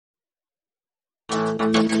Hey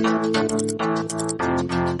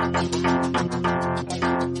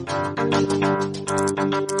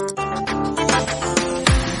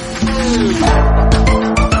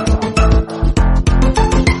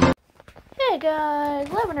guys,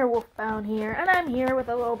 Lavender Wolfbound here, and I'm here with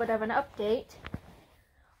a little bit of an update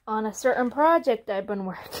on a certain project I've been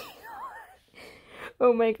working on.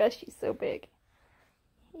 Oh my gosh, she's so big.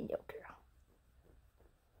 Hey, yo, girl.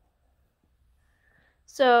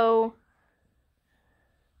 So,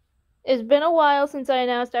 it's been a while since I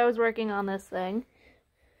announced I was working on this thing.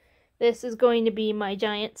 This is going to be my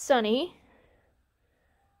giant Sunny.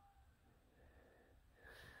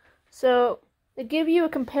 So, to give you a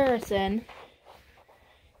comparison,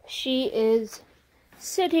 she is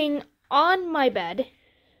sitting on my bed.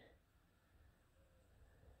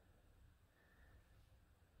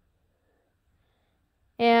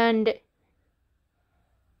 And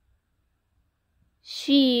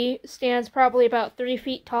she stands probably about 3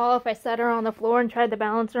 feet tall if I set her on the floor and tried to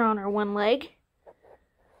balance her on her one leg.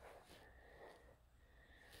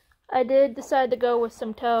 I did decide to go with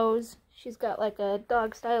some toes. She's got like a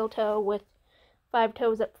dog style toe with 5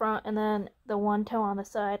 toes up front and then the 1 toe on the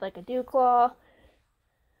side like a dew claw.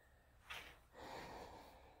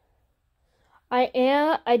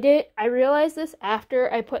 I realized this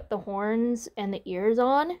after I put the horns and the ears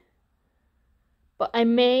on, but I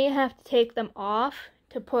may have to take them off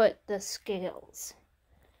to put the scales.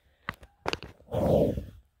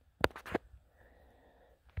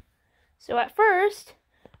 So at first,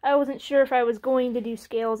 I wasn't sure if I was going to do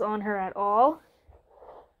scales on her at all.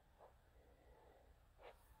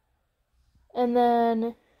 And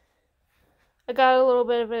then I got a little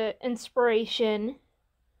bit of an inspiration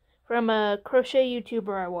from a crochet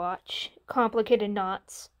YouTuber I watch, Complicated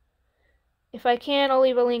Knots. If I can, I'll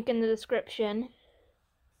leave a link in the description.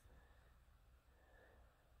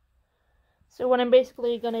 So what I'm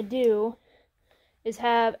basically going to do is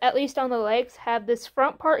have, at least on the legs, have this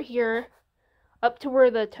front part here up to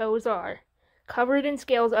where the toes are, covered in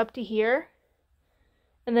scales up to here,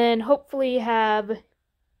 and then hopefully have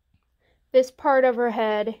this part of her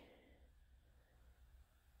head,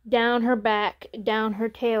 down her back, down her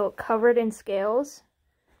tail, covered in scales,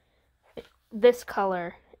 this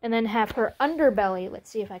color, and then have her underbelly, let's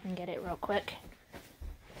see if I can get it real quick,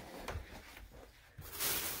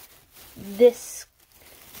 this,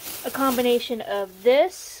 a combination of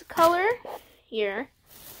this color here,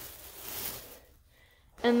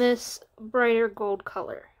 and this brighter gold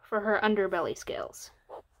color for her underbelly scales,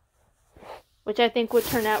 which I think would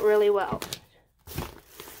turn out really well.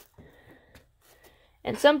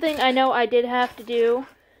 And something I know I did have to do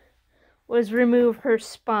was remove her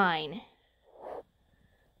spine.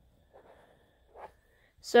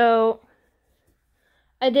 So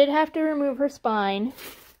I did have to remove her spine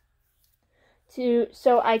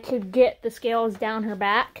so I could get the scales down her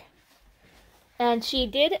back. And she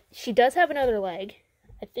does have another leg.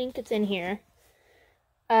 I think it's in here.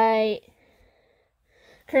 I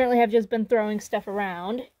currently have just been throwing stuff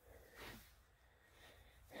around.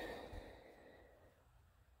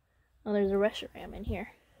 Oh, there's a Reshiram in here.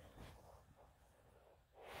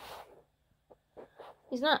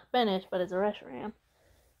 He's not finished, but it's a Reshiram.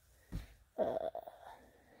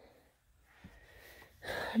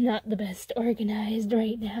 I'm not the best organized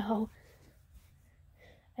right now.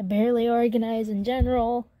 I barely organize in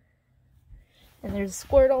general. And there's a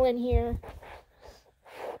Squirtle in here,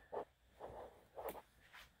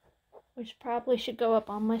 which probably should go up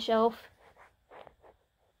on my shelf.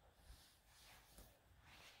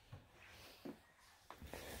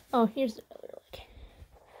 Oh, here's the other leg.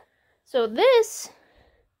 So this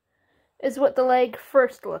is what the leg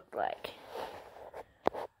first looked like.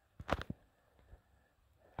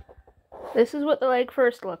 This is what the leg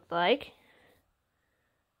first looked like.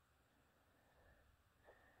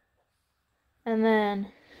 And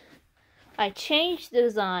then I changed the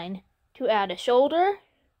design to add a shoulder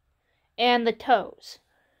and the toes.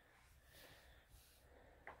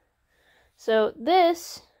 So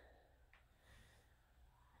this,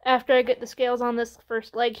 after I get the scales on this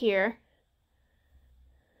first leg here,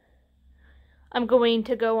 I'm going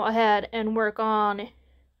to go ahead and work on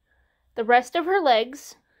the rest of her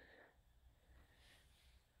legs.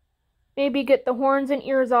 Maybe get the horns and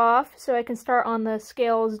ears off so I can start on the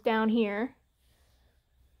scales down here.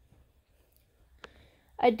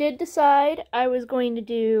 I did decide I was going to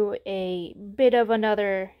do a bit of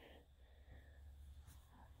another.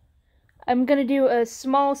 I'm going to do a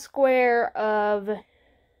small square of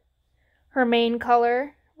her main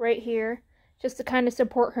color right here, just to kind of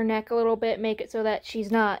support her neck a little bit, make it so that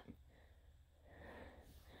she's not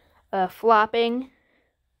flopping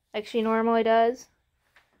like she normally does.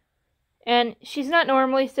 And she's not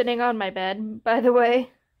normally sitting on my bed, by the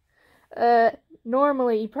way.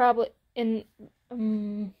 Normally, probably in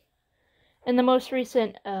the most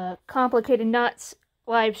recent Complicated Knots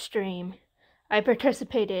live stream, I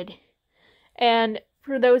participated. And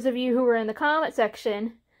for those of you who were in the comment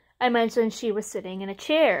section, I mentioned she was sitting in a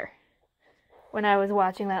chair when I was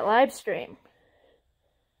watching that live stream.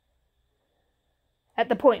 At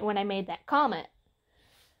the point when I made that comment.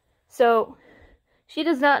 So, she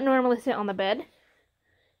does not normally sit on the bed.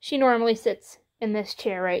 She normally sits in this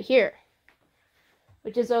chair right here.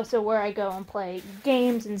 Which is also where I go and play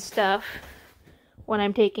games and stuff when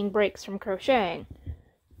I'm taking breaks from crocheting.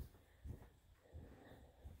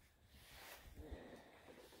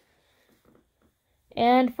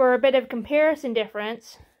 And for a bit of comparison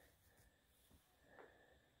difference,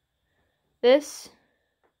 this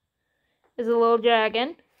is a little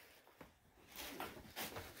dragon.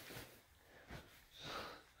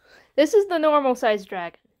 This is the normal size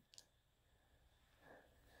dragon.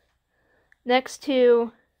 Next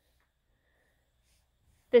to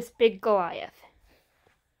this big Goliath.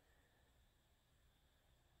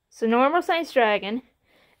 So normal size dragon.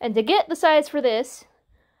 And to get the size for this,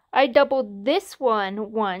 I doubled this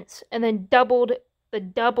one once and then doubled the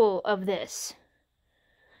double of this.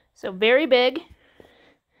 So very big.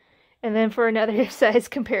 And then for another size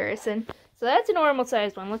comparison. So that's a normal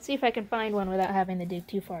sized one. Let's see if I can find one without having to dig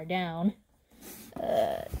too far down.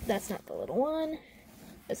 That's not the little one.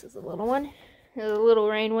 This is the little one. There's a little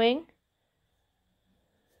rain wing.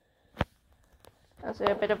 Also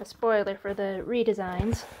a bit of a spoiler for the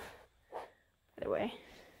redesigns. By the way.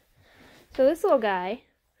 So this little guy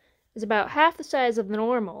is about half the size of the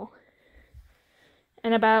normal.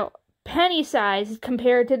 And about penny size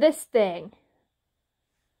compared to this thing.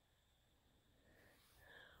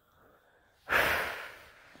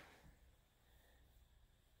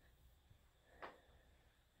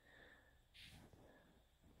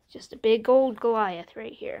 Just a big old Goliath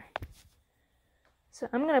right here. So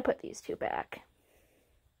I'm going to put these two back.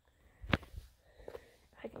 If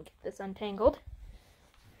I can get this untangled.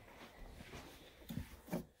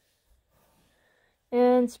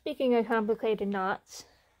 And speaking of complicated knots,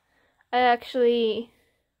 I actually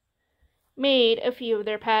made a few of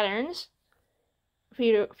their patterns. A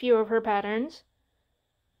few of her patterns.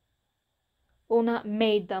 Well, not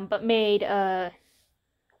made them, but made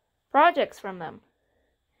projects from them.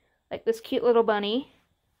 Like this cute little bunny.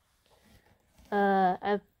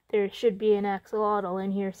 There should be an axolotl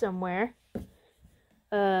in here somewhere.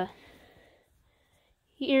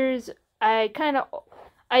 Here's, I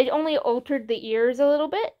only altered the ears a little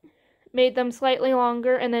bit. Made them slightly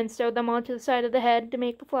longer and then sewed them onto the side of the head to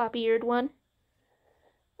make the floppy-eared one.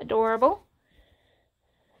 Adorable.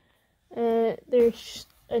 There's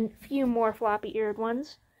a few more floppy-eared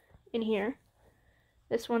ones in here.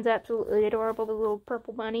 This one's absolutely adorable, the little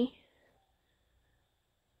purple bunny.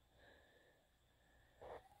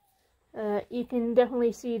 You can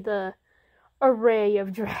definitely see the array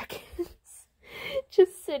of dragons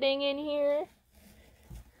just sitting in here.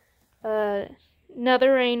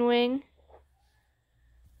 Another rain wing.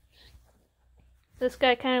 This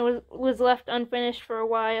guy kind of was left unfinished for a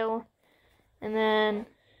while. And then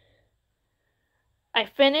I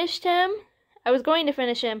finished him. I was going to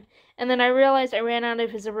finish him. And then I realized I ran out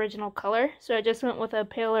of his original color. So I just went with a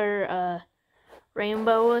paler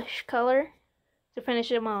rainbowish color to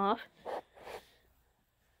finish him off.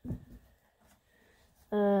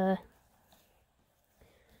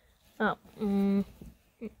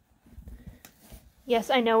 Yes,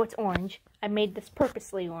 I know it's orange. I made this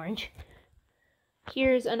purposely orange.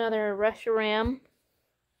 Here's another Reshiram.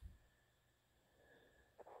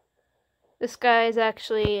 This guy is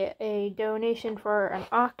actually a donation for an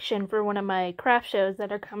auction for one of my craft shows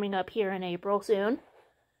that are coming up here in April soon.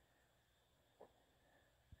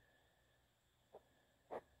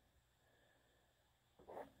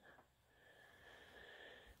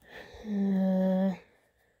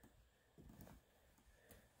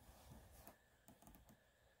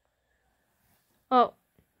 Oh,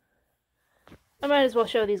 I might as well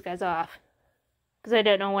show these guys off, because I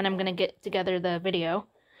don't know when I'm going to get together the video.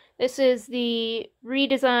 This is the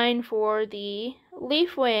redesign for the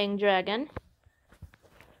Leafwing Dragon.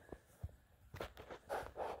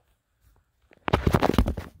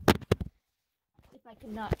 If I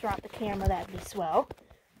could not drop the camera, that'd be swell.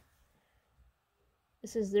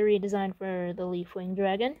 This is the redesign for the Leafwing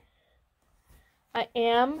Dragon. I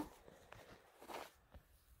am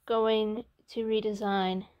going to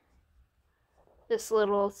redesign this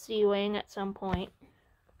little sea wing at some point.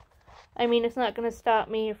 I mean, it's not going to stop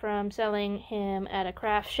me from selling him at a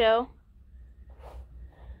craft show.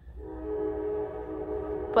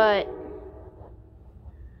 but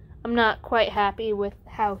I'm not quite happy with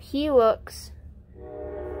how he looks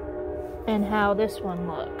and how this one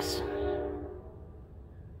looks.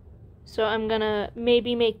 So I'm gonna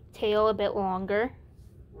maybe make tail a bit longer.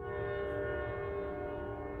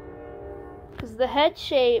 Because the head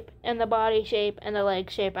shape and the body shape and the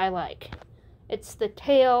leg shape I like. It's the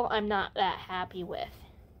tail I'm not that happy with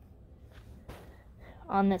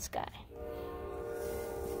on this guy.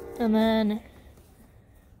 And then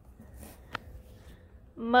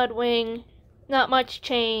Mudwing, not much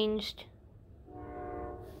changed.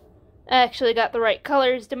 I actually got the right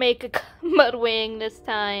colors to make a Mudwing this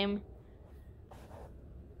time.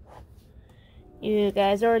 You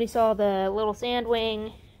guys already saw the little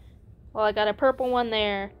Sandwing. Well, I got a purple one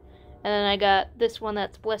there, and then I got this one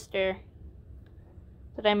that's Blister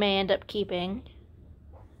that I may end up keeping.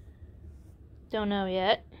 Don't know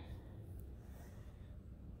yet.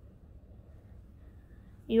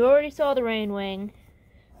 You already saw the Rainwing.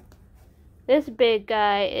 This big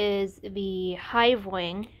guy is the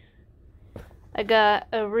Hivewing. I got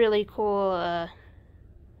a really cool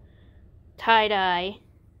tie-dye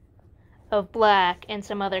of black and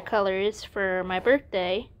some other colors for my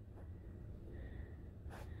birthday.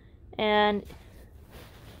 And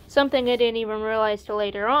something I didn't even realize till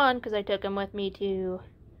later on, because I took him with me to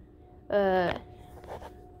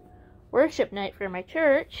worship night for my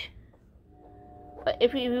church. But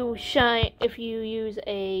if you use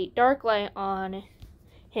a dark light on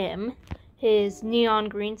him, his neon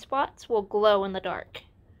green spots will glow in the dark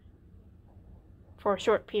for a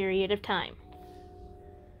short period of time.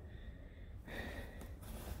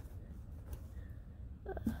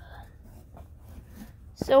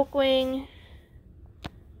 Silkwing,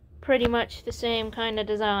 pretty much the same kind of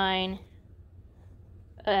design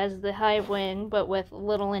as the Hivewing, but with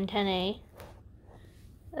little antennae.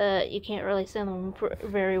 You can't really see them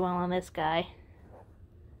very well on this guy.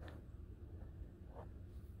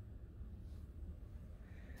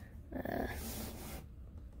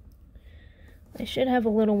 I should have a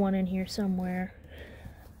little one in here somewhere.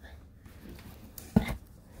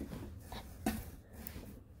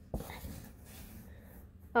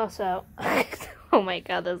 Also, oh my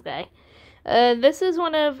god, this guy. This is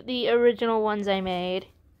one of the original ones I made.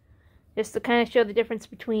 Just to kind of show the difference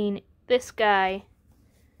between this guy.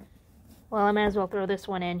 Well, I might as well throw this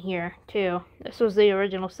one in here, too. This was the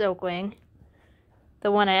original Silkwing.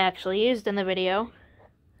 The one I actually used in the video.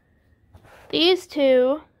 These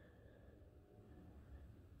two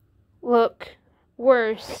look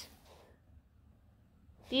worse.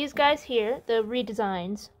 These guys here, the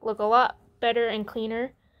redesigns, look a lot better and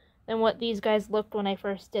cleaner than what these guys looked when I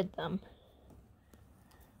first did them.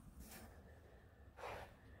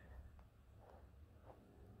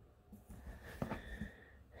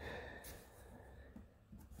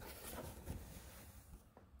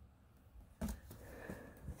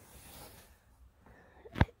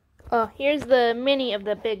 Oh, here's the mini of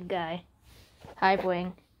the big guy,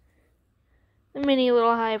 Hivewing. The mini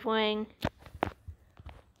little Hivewing.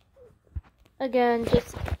 Again,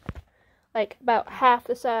 just like about half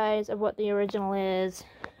the size of what the original is.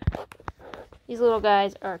 These little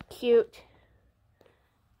guys are cute,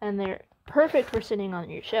 and they're perfect for sitting on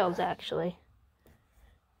your shelves, actually.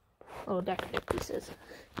 Little decorative pieces.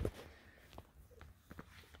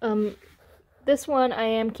 This one I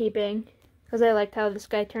am keeping, because I liked how this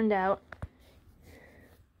guy turned out.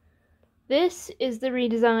 This is the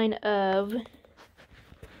redesign of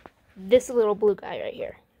this little blue guy right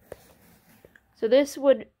here. So this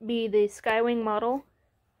would be the Skywing model.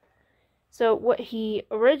 So what he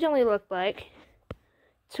originally looked like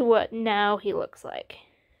to what now he looks like.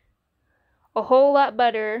 A whole lot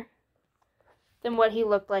better than what he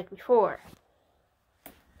looked like before.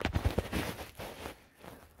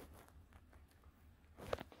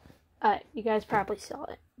 You guys probably saw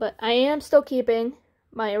it, but I am still keeping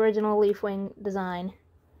my original Leafwing design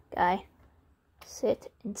guy.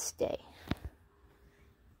 Sit and stay.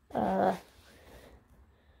 I'm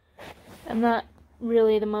not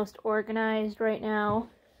really the most organized right now.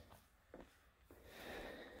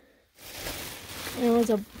 There was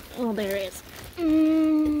a, oh, there it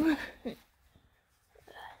is.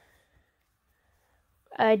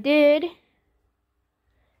 I did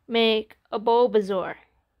make a Bulbasaur.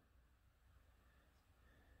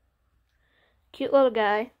 Cute little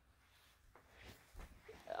guy.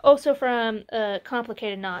 Also from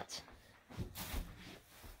Complicated Knots.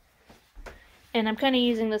 And I'm kind of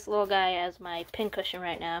using this little guy as my pincushion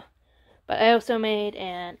right now. But I also made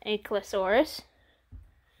an Ankylosaurus.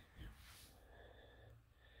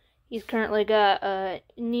 He's currently got a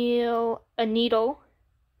needle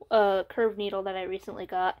curved needle that I recently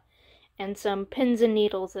got, and some pins and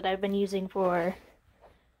needles that I've been using for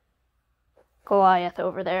Goliath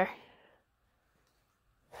over there.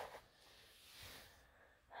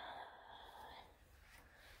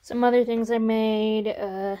 Some other things I made,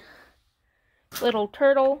 little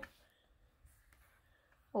turtle.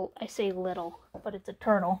 Well, I say little, but it's a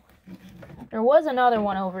turtle. There was another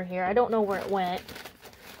one over here. I don't know where it went.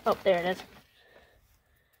 Oh, there it is.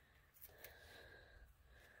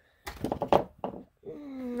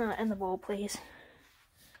 Not in the bowl, please.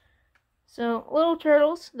 So, little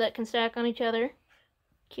turtles that can stack on each other.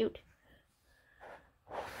 Cute.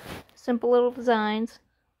 Simple little designs.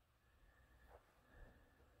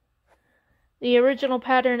 The original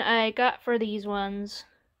pattern I got for these ones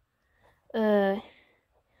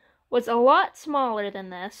was a lot smaller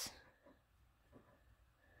than this.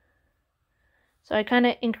 So I kind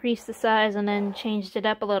of increased the size and then changed it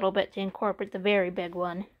up a little bit to incorporate the very big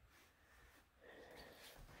one.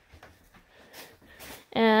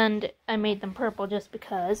 And I made them purple just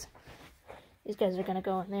because these guys are going to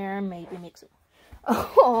go in there and maybe make some...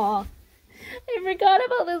 Oh, I forgot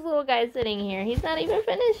about this little guy sitting here. He's not even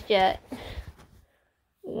finished yet.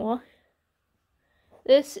 Aww.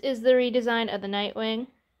 This is the redesign of the Nightwing.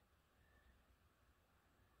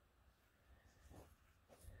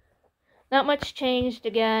 Not much changed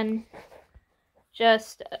again.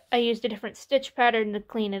 Just, I used a different stitch pattern to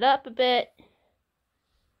clean it up a bit.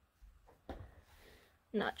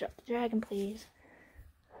 Not drop the dragon, please.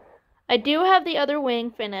 I do have the other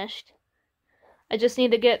wing finished. I just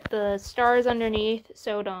need to get the stars underneath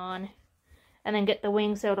sewed on. And then get the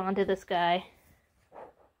wing sewed onto this guy.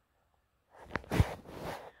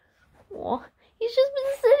 Oh, he's just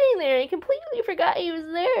been sitting there. I completely forgot he was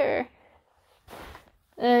there.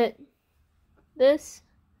 This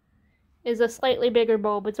is a slightly bigger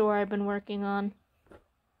Bulbasaur I've been working on.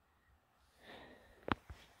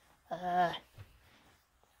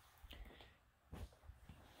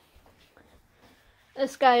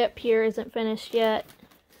 This guy up here isn't finished yet.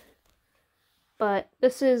 But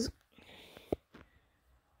this is...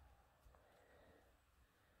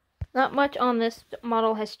 Not much on this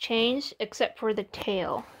model has changed except for the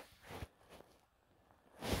tail.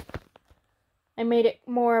 I made it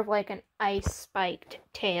more of like an ice spiked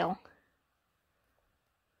tail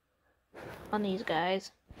on these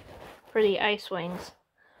guys for the ice wings.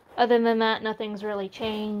 Other than that, nothing's really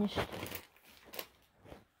changed.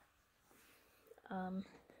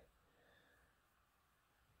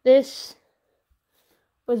 This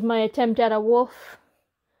was my attempt at a wolf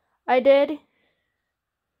I did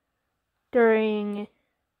during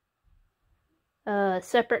a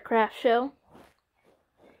separate craft show.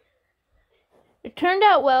 It turned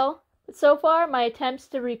out well, but so far my attempts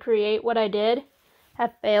to recreate what I did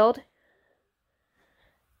have failed.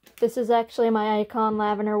 This is actually my Icon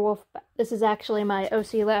Lavender Wolf. This is actually my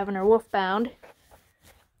OC Lavender Wolfbound,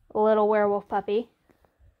 a little werewolf puppy.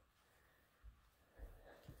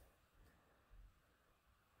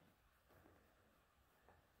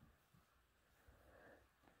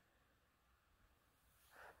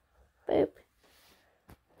 Boop.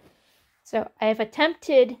 So I have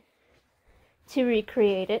attempted to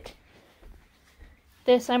recreate it.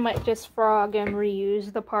 This I might just frog and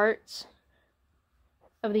reuse the parts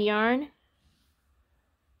of the yarn.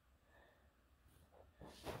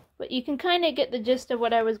 But you can kind of get the gist of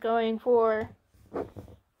what I was going for.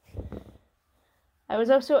 I was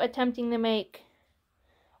also attempting to make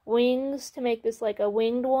wings to make this like a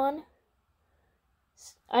winged one.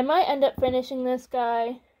 I might end up finishing this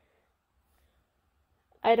guy.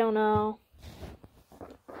 I don't know.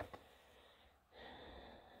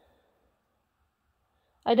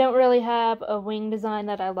 I don't really have a wing design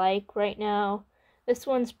that I like right now. This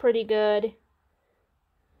one's pretty good.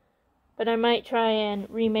 But I might try and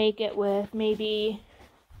remake it with maybe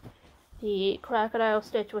the crocodile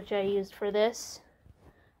stitch which I used for this,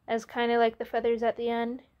 as kind of like the feathers at the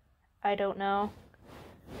end. I don't know.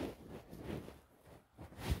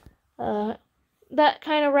 That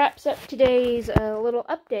kind of wraps up today's little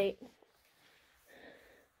update.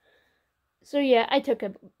 So yeah, I took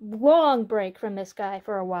a long break from this guy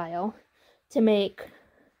for a while to make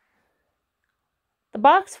the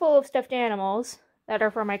box full of stuffed animals that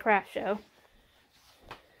are for my craft show.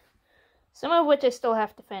 Some of which I still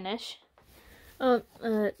have to finish.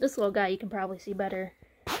 This little guy you can probably see better.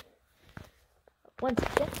 One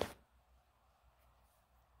second.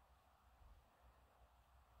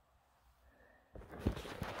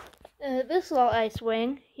 This little ice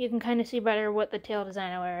wing, you can kind of see better what the tail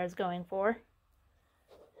design I was going for.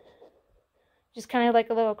 Just kind of like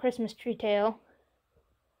a little Christmas tree tail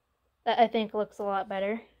that I think looks a lot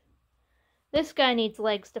better. This guy needs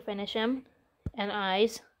legs to finish him, and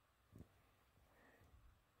eyes.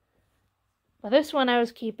 But this one I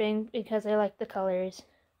was keeping because I like the colors.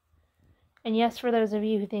 And yes, for those of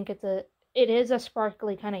you who think it is a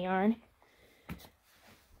sparkly kind of yarn.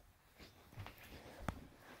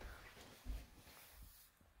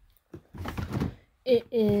 It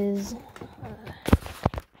is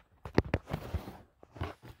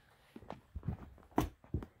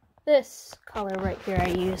this color right here I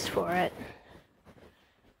used for it.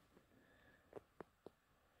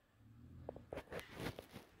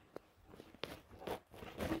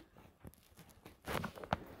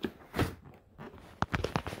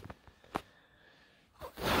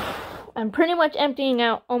 I'm pretty much emptying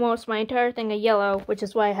out almost my entire thing of yellow, which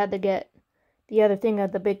is why I had to get the other thing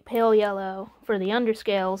of the big pale yellow for the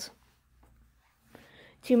underscales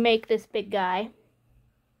to make this big guy.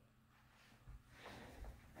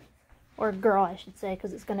 Or girl, I should say,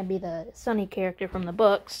 because it's going to be the Sunny character from the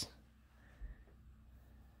books.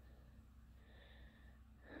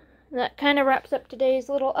 That kind of wraps up today's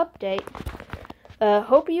little update.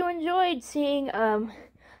 Hope you enjoyed seeing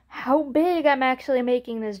how big I'm actually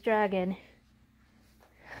making this dragon.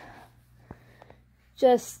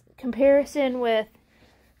 Just comparison with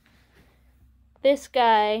this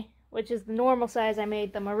guy, which is the normal size I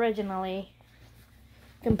made them originally,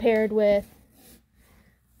 compared with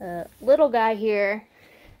a little guy here,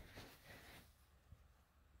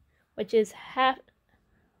 which is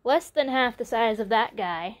less than half the size of that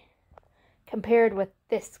guy, compared with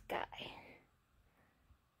this guy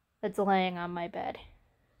that's laying on my bed.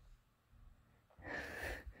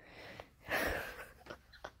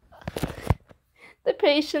 The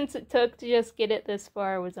patience it took to just get it this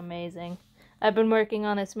far was amazing. I've been working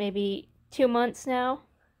on this maybe 2 months now.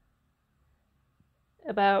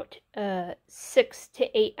 About 6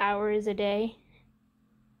 to 8 hours a day.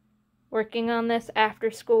 Working on this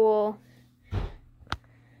after school.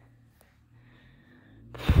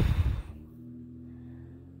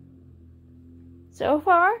 So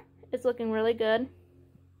far, it's looking really good.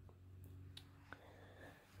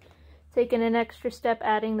 Taking an extra step,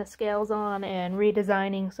 adding the scales on and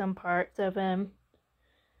redesigning some parts of him.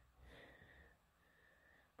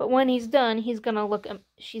 But when he's done, she's gonna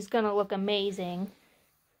look amazing.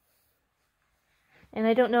 And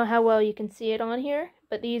I don't know how well you can see it on here,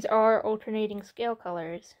 but these are alternating scale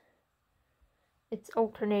colors. It's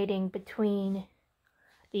alternating between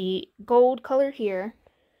the gold color here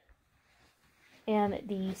and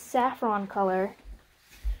the saffron color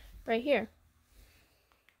right here.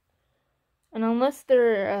 And unless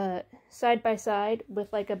they're side by side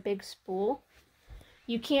with like a big spool,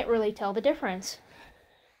 you can't really tell the difference.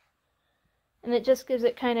 And it just gives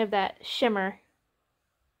it kind of that shimmer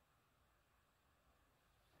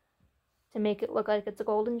to make it look like it's a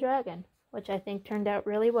golden dragon, which I think turned out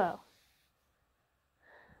really well.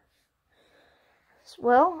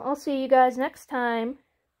 Well, I'll see you guys next time.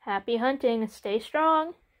 Happy hunting, stay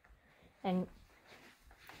strong, and